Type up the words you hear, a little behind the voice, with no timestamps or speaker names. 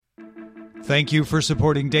Thank you for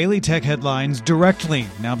supporting Daily Tech Headlines directly.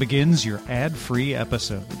 Now begins your ad-free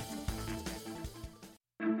episode.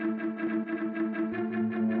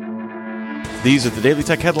 These are the Daily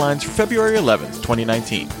Tech Headlines for February 11th,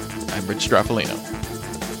 2019. I'm Rich Straffolino.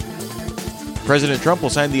 President Trump will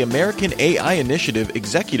sign the American AI Initiative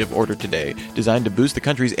Executive Order today, designed to boost the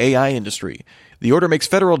country's AI industry. The order makes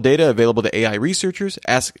federal data available to AI researchers,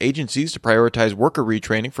 asks agencies to prioritize worker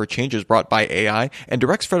retraining for changes brought by AI, and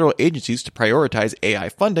directs federal agencies to prioritize AI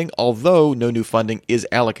funding, although no new funding is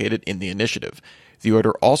allocated in the initiative. The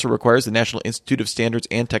order also requires the National Institute of Standards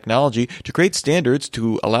and Technology to create standards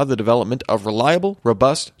to allow the development of reliable,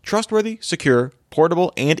 robust, trustworthy, secure,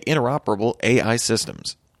 portable, and interoperable AI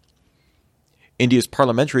systems. India's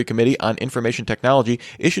Parliamentary Committee on Information Technology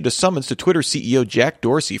issued a summons to Twitter CEO Jack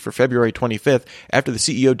Dorsey for February 25th after the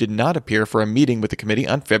CEO did not appear for a meeting with the committee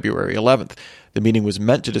on February 11th. The meeting was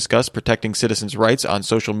meant to discuss protecting citizens' rights on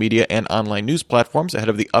social media and online news platforms ahead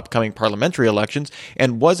of the upcoming parliamentary elections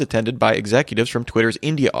and was attended by executives from Twitter's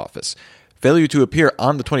India office. Failure to appear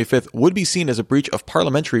on the 25th would be seen as a breach of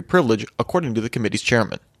parliamentary privilege, according to the committee's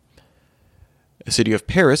chairman. The city of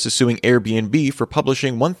Paris is suing Airbnb for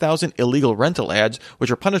publishing 1,000 illegal rental ads, which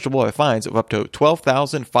are punishable by fines of up to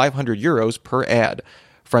 12,500 euros per ad.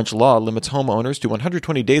 French law limits homeowners to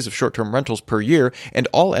 120 days of short-term rentals per year, and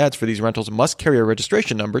all ads for these rentals must carry a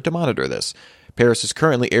registration number to monitor this. Paris is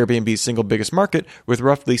currently Airbnb's single biggest market, with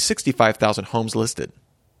roughly 65,000 homes listed.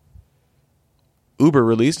 Uber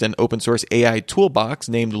released an open-source AI toolbox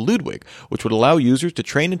named Ludwig, which would allow users to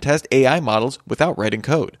train and test AI models without writing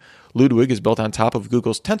code. Ludwig is built on top of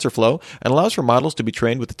Google's TensorFlow and allows for models to be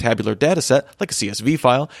trained with a tabular dataset, like a CSV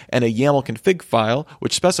file, and a YAML config file,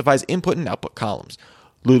 which specifies input and output columns.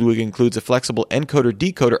 Ludwig includes a flexible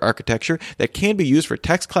encoder-decoder architecture that can be used for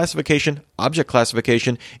text classification, object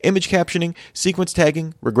classification, image captioning, sequence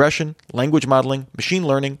tagging, regression, language modeling, machine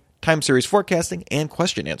learning, time series forecasting, and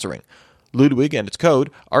question answering. Ludwig and its code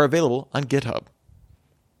are available on GitHub.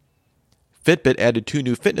 Fitbit added 2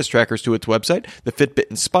 new fitness trackers to its website, the Fitbit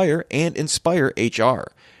Inspire and Inspire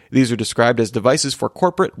HR. These are described as devices for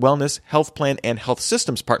corporate, wellness, health plan, and health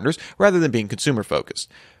systems partners rather than being consumer-focused.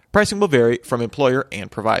 Pricing will vary from employer and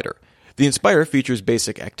provider. The Inspire features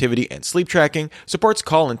basic activity and sleep tracking, supports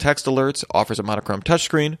call and text alerts, offers a monochrome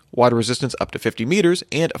touchscreen, water resistance up to 50 meters,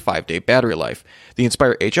 and a 5-day battery life. The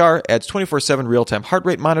Inspire HR adds 24/7 real-time heart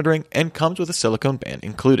rate monitoring and comes with a silicone band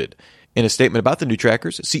included. In a statement about the new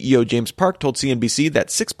trackers, CEO James Park told CNBC that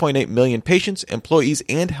 6.8 million patients, employees,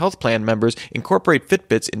 and health plan members incorporate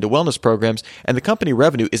Fitbits into wellness programs, and the company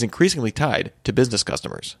revenue is increasingly tied to business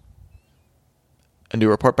customers. A new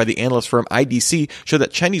report by the analyst firm IDC showed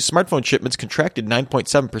that Chinese smartphone shipments contracted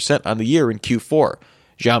 9.7% on the year in Q4.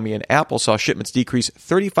 Xiaomi and Apple saw shipments decrease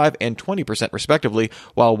 35% and 20% respectively,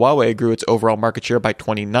 while Huawei grew its overall market share by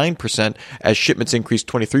 29% as shipments increased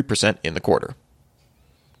 23% in the quarter.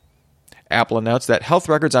 Apple announced that health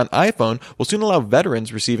records on iPhone will soon allow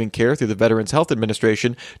veterans receiving care through the Veterans Health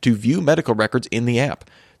Administration to view medical records in the app.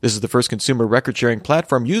 This is the first consumer record-sharing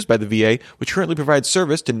platform used by the VA, which currently provides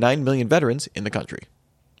service to 9 million veterans in the country.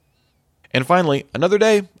 And finally, another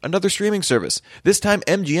day, another streaming service. This time,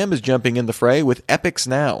 MGM is jumping in the fray with Epix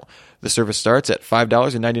Now. The service starts at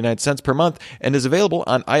 $5.99 per month and is available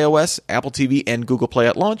on iOS, Apple TV, and Google Play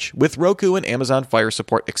at launch, with Roku and Amazon Fire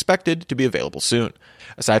support expected to be available soon.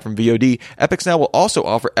 Aside from VOD, Epix Now will also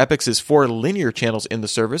offer Epix's 4 linear channels in the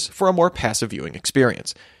service for a more passive viewing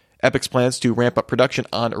experience. Epix plans to ramp up production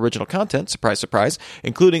on original content, surprise, surprise,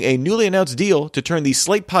 including a newly announced deal to turn the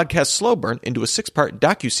Slate podcast Slow Burn into a 6-part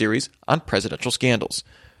docuseries on presidential scandals.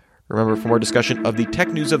 Remember, for more discussion of the tech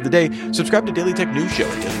news of the day, subscribe to Daily Tech News Show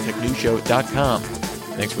at dailytechnewsshow.com.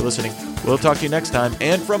 Thanks for listening. We'll talk to you next time.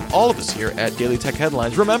 And from all of us here at Daily Tech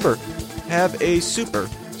Headlines, remember, have a super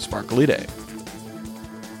sparkly day.